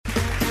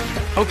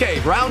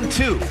Okay, round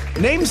two.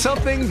 Name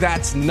something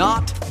that's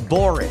not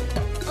boring.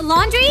 A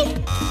laundry?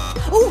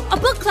 Ooh, a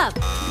book club.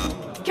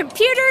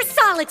 Computer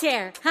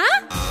solitaire,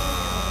 huh?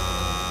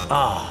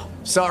 Ah,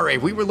 sorry,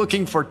 we were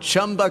looking for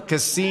Chumba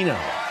Casino.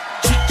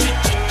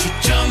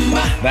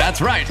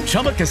 That's right,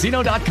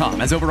 ChumbaCasino.com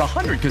has over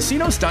 100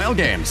 casino-style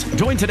games.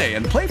 Join today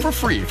and play for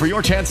free for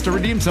your chance to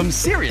redeem some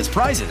serious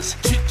prizes.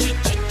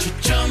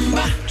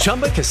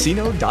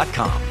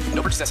 ChumbaCasino.com.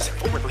 No purchase necessary.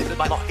 Void where prohibited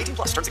by law. 18+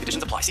 terms and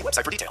conditions apply. See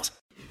website for details.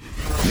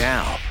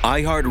 Now,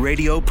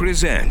 iHeartRadio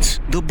presents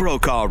The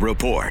Brokaw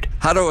Report.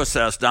 How to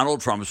assess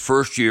Donald Trump's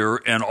first year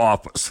in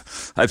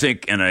office. I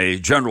think in a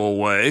general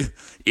way,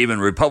 even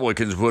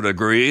Republicans would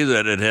agree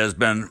that it has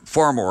been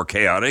far more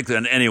chaotic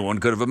than anyone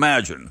could have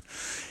imagined.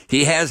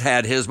 He has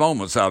had his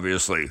moments,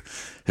 obviously.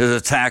 His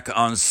attack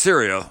on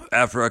Syria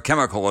after a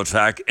chemical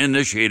attack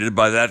initiated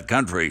by that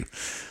country.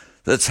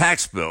 The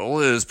tax bill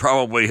is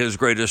probably his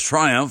greatest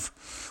triumph,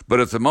 but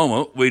at the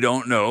moment, we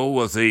don't know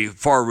what the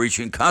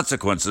far-reaching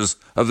consequences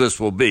of this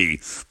will be.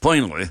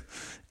 Plainly,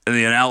 in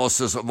the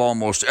analysis of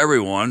almost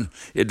everyone,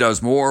 it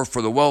does more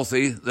for the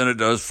wealthy than it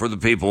does for the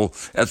people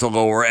at the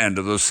lower end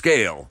of the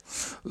scale.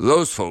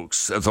 Those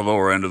folks at the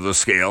lower end of the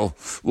scale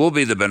will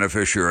be the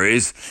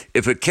beneficiaries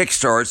if it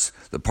kickstarts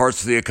the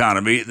parts of the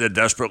economy that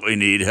desperately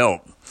need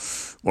help.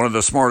 One of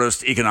the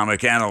smartest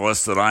economic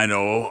analysts that I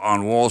know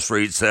on Wall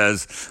Street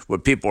says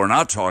what people are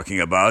not talking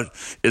about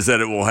is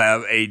that it will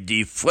have a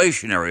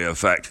deflationary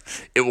effect.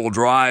 It will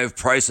drive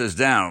prices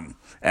down,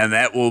 and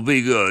that will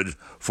be good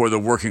for the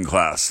working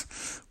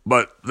class.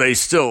 But they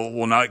still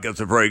will not get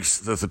the breaks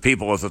that the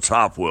people at the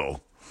top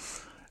will.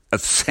 At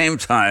the same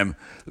time,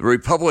 the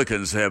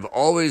Republicans have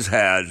always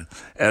had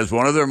as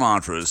one of their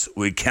mantras,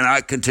 we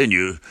cannot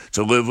continue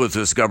to live with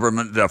this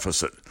government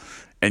deficit.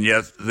 And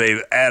yet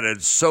they've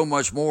added so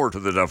much more to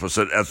the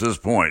deficit at this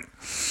point.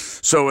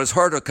 So it's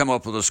hard to come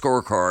up with a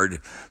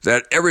scorecard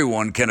that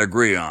everyone can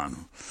agree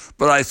on.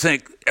 But I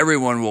think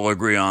everyone will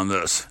agree on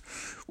this.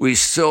 We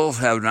still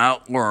have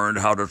not learned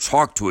how to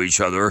talk to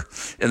each other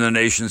in the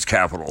nation's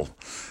capital.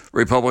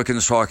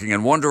 Republicans talking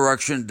in one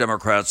direction,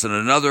 Democrats in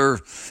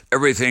another.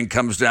 Everything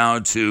comes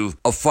down to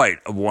a fight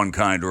of one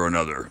kind or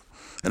another.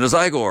 And as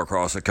I go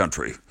across the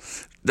country,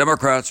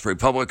 Democrats,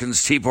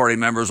 Republicans, Tea Party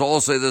members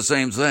all say the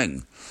same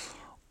thing.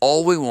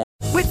 All we want.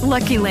 With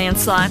Lucky Land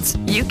Slots,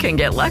 you can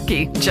get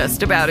lucky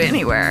just about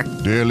anywhere.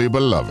 Dearly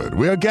beloved,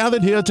 we are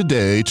gathered here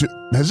today to...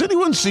 Has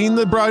anyone seen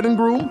the bride and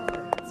groom?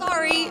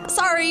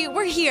 Sorry,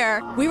 we're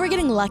here. We were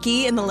getting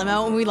lucky in the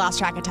limo and we lost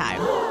track of time.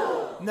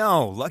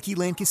 No, Lucky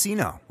Land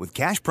Casino, with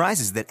cash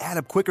prizes that add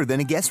up quicker than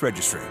a guest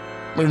registry.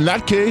 In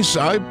that case,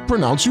 I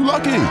pronounce you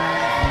lucky.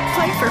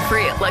 Play for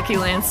free at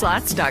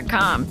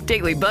LuckyLandSlots.com.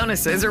 Daily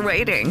bonuses are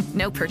waiting.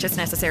 No purchase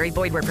necessary.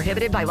 Void where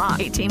prohibited by law.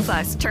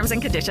 18+. Terms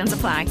and conditions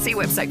apply. See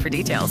website for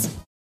details.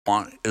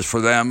 Want is for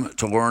them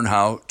to learn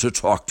how to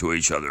talk to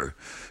each other,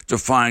 to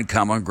find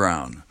common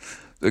ground.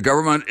 The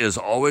government is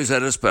always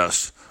at its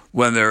best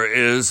when there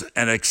is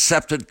an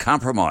accepted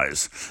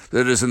compromise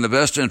that is in the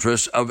best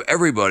interest of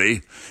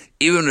everybody,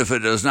 even if it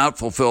does not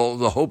fulfill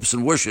the hopes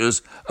and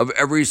wishes of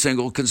every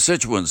single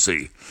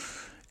constituency.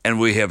 And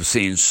we have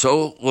seen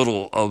so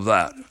little of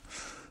that.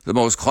 The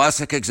most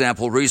classic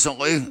example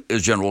recently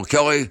is General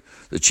Kelly,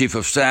 the chief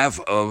of staff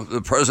of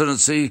the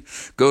presidency,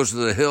 goes to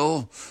the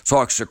Hill,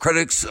 talks to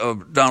critics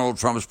of Donald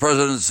Trump's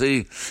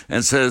presidency,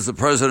 and says the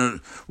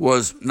president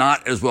was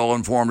not as well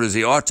informed as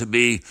he ought to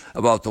be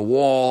about the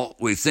wall.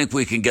 We think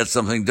we can get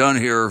something done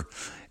here.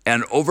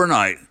 And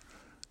overnight,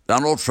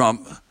 Donald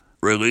Trump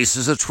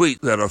releases a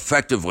tweet that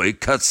effectively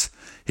cuts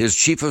his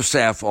chief of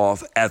staff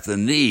off at the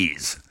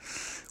knees.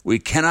 We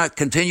cannot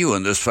continue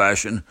in this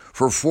fashion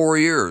for 4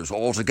 years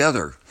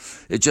altogether.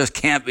 It just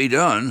can't be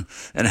done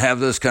and have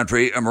this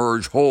country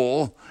emerge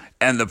whole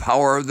and the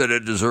power that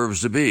it deserves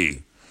to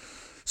be.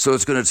 So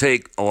it's going to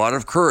take a lot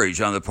of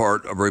courage on the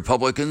part of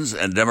Republicans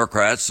and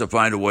Democrats to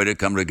find a way to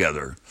come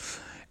together.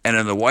 And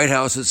in the White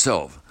House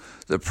itself,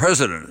 the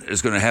president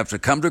is going to have to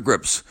come to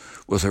grips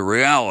with the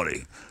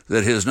reality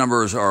that his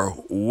numbers are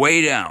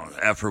way down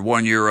after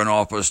 1 year in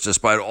office,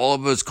 despite all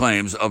of his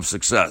claims of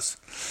success,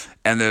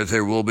 and that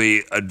there will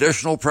be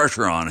additional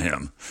pressure on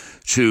him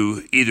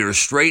to either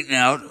straighten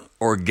out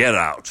or get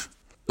out.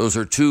 Those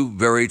are two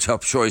very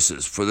tough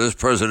choices for this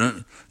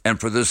president and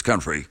for this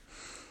country.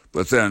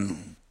 But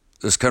then,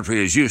 this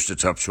country is used to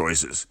tough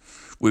choices.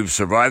 We've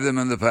survived them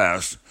in the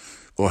past.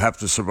 We'll have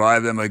to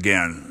survive them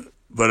again.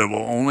 But it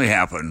will only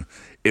happen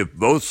if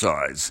both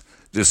sides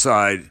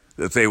decide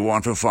that they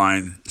want to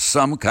find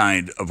some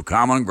kind of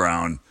common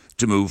ground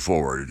to move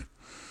forward.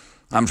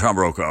 I'm Tom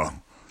Brokaw,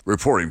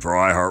 reporting for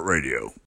iHeartRadio.